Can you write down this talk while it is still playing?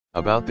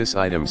About this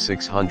item: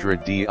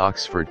 600D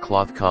Oxford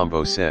cloth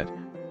combo set.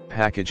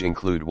 Package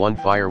include one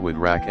firewood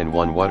rack and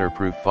one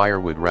waterproof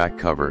firewood rack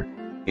cover.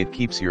 It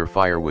keeps your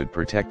firewood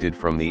protected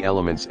from the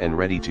elements and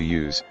ready to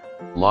use.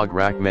 Log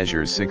rack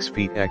measures 6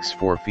 feet x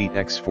 4 feet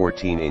x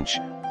 14 inch,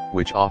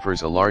 which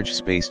offers a large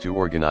space to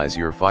organize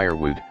your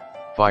firewood.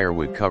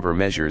 Firewood cover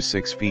measures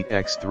 6 feet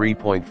x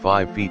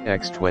 3.5 feet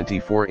x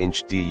 24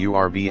 inch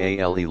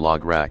DURBALE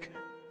log rack.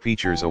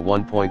 Features a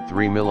 1.3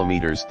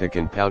 mm thick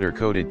and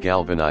powder-coated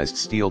galvanized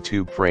steel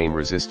tube frame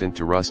resistant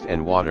to rust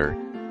and water,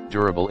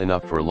 durable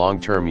enough for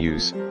long-term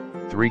use.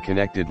 3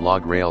 connected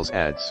log rails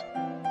adds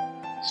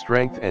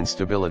strength and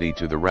stability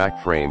to the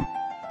rack frame.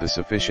 The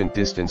sufficient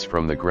distance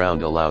from the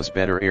ground allows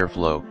better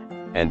airflow,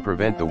 and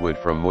prevent the wood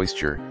from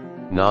moisture.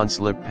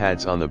 Non-slip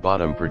pads on the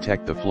bottom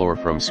protect the floor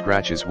from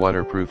scratches.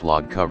 Waterproof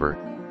log cover.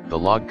 The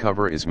log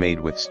cover is made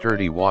with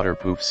sturdy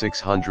waterproof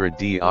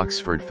 600D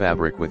Oxford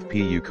fabric with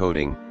PU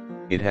coating.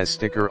 It has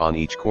sticker on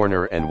each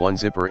corner and one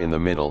zipper in the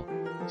middle,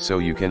 so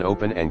you can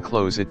open and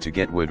close it to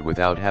get wood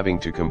without having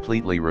to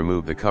completely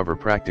remove the cover.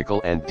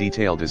 Practical and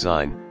detailed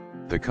design.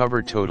 The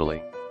cover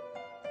totally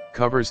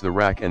covers the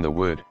rack and the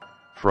wood,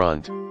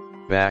 front,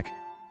 back,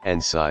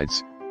 and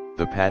sides.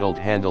 The paddled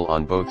handle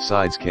on both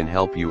sides can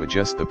help you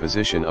adjust the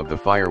position of the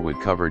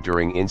firewood cover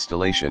during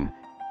installation.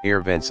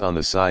 Air vents on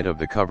the side of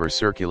the cover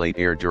circulate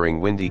air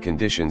during windy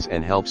conditions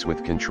and helps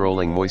with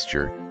controlling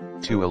moisture.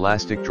 2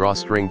 elastic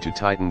drawstring to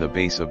tighten the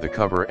base of the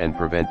cover and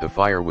prevent the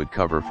firewood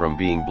cover from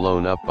being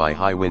blown up by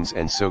high winds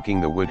and soaking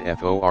the wood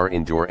for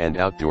indoor and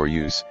outdoor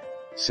use.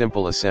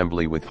 Simple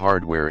assembly with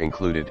hardware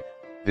included.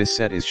 This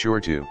set is sure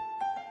to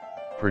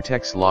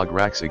protects log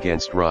racks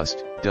against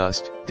rust,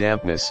 dust,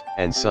 dampness,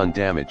 and sun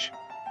damage.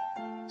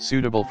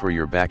 Suitable for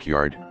your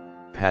backyard,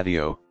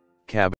 patio, cabin.